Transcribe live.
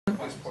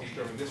this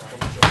posture and this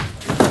posture.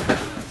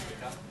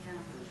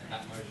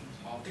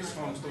 This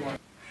one's the one.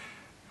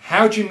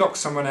 How do you knock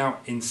someone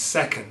out in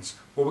seconds?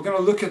 Well, we're going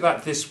to look at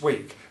that this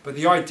week, but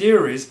the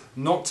idea is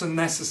not to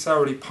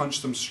necessarily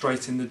punch them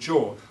straight in the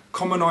jaw.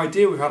 Common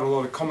idea, we've had a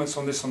lot of comments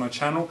on this on our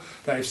channel,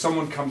 that if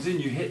someone comes in,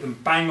 you hit them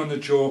bang on the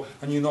jaw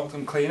and you knock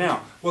them clean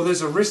out. Well,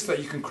 there's a risk that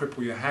you can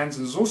cripple your hands,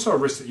 and there's also a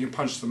risk that you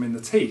punch them in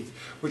the teeth,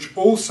 which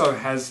also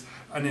has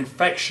an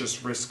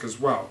infectious risk as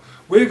well.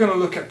 We're going to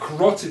look at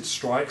carotid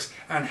strikes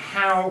and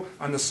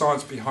the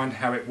science behind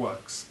how it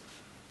works.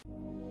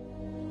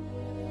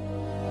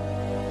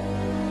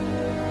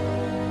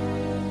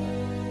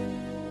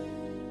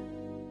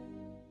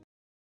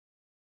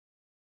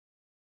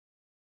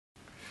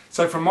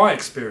 So from my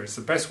experience,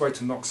 the best way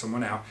to knock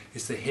someone out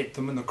is to hit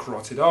them in the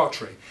carotid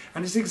artery.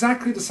 And it's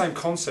exactly the same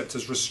concept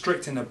as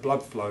restricting the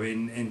blood flow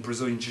in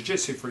Brazilian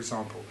Jiu-Jitsu, for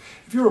example.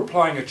 If you're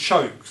applying a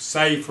choke,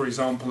 say for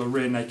example a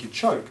rear naked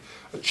choke,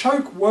 a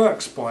choke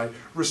works by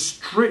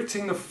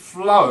restricting the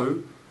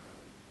flow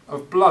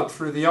of blood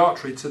through the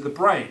artery to the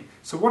brain.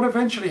 So what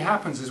eventually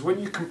happens is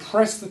when you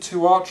compress the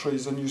two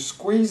arteries and you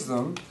squeeze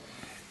them,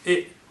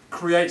 it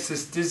creates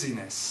this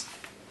dizziness.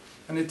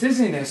 And the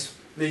dizziness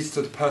leads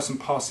to the person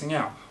passing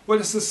out. Well,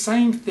 it's the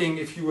same thing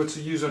if you were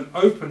to use an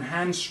open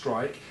hand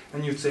strike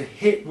and you were to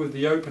hit with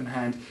the open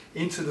hand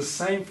into the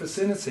same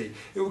vicinity.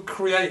 It would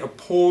create a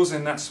pause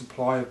in that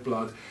supply of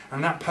blood,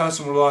 and that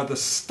person will either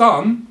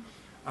stun,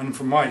 and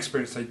from my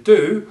experience they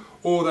do,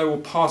 or they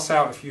will pass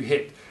out if you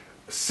hit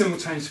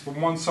simultaneously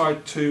from one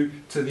side to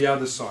the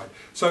other side.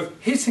 So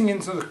hitting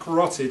into the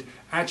carotid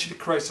actually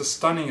creates a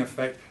stunning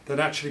effect that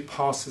actually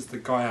passes the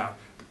guy out.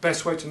 The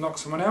best way to knock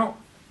someone out?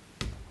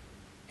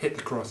 Hit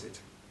the carotid.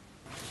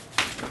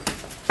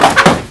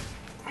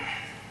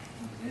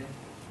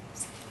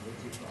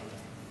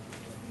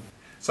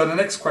 So the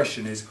next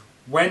question is,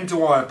 when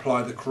do I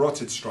apply the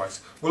carotid strikes?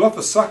 Well, off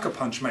a sucker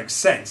punch makes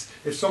sense.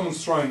 If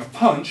someone's throwing a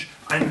punch,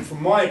 and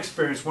from my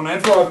experience,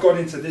 whenever I've got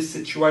into this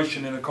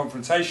situation in a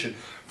confrontation,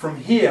 from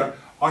here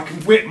I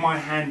can whip my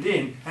hand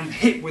in and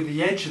hit with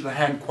the edge of the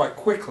hand quite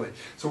quickly.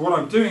 So what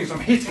I'm doing is I'm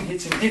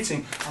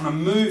hitting, and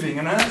I'm moving,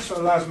 and that's what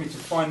allows me to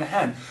find the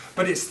hand.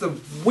 But it's the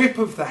whip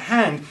of the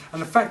hand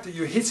and the fact that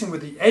you're hitting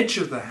with the edge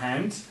of the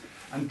hand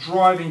and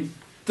driving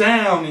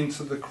down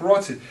into the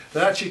carotid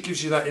that actually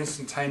gives you that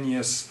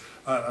instantaneous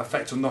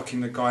effect of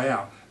knocking the guy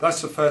out.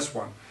 That's the first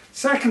one.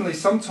 Secondly,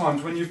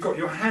 sometimes when you've got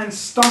your hand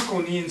stuck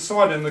on the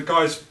inside and the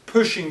guy's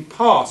pushing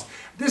past,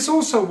 this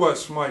also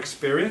works from my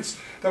experience,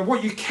 that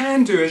what you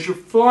can do as you're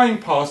flying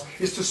past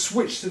is to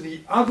switch to the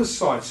other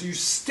side. So you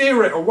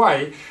steer it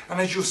away, and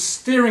as you're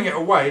steering it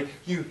away,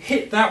 you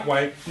hit that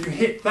way, you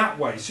hit that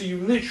way. So you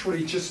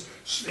literally just,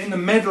 in the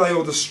melee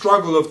or the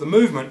struggle of the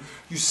movement,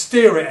 you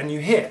steer it and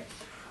you hit.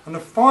 And the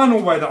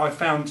final way that I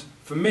found,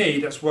 for me,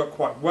 that's worked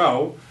quite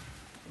well,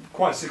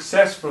 quite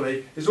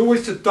successfully, is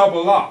always to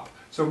double up.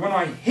 So when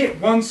I hit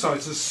one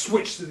side, to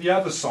switch to the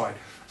other side.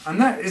 And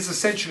that is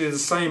essentially the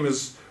same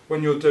as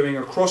when you're doing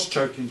a cross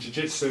choke in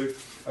Jiu-Jitsu.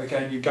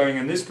 Again, you're going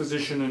in this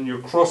position and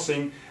you're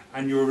crossing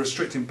and you're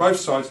restricting both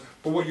sides.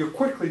 But what you're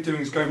quickly doing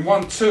is going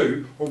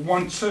 1-2, or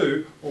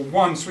 1-2, or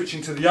 1,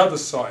 switching to the other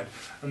side.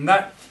 And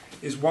that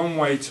is one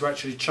way to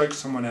actually choke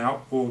someone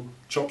out, or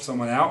chop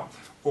someone out,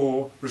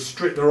 or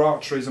restrict their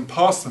arteries and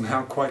pass them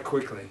out quite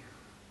quickly.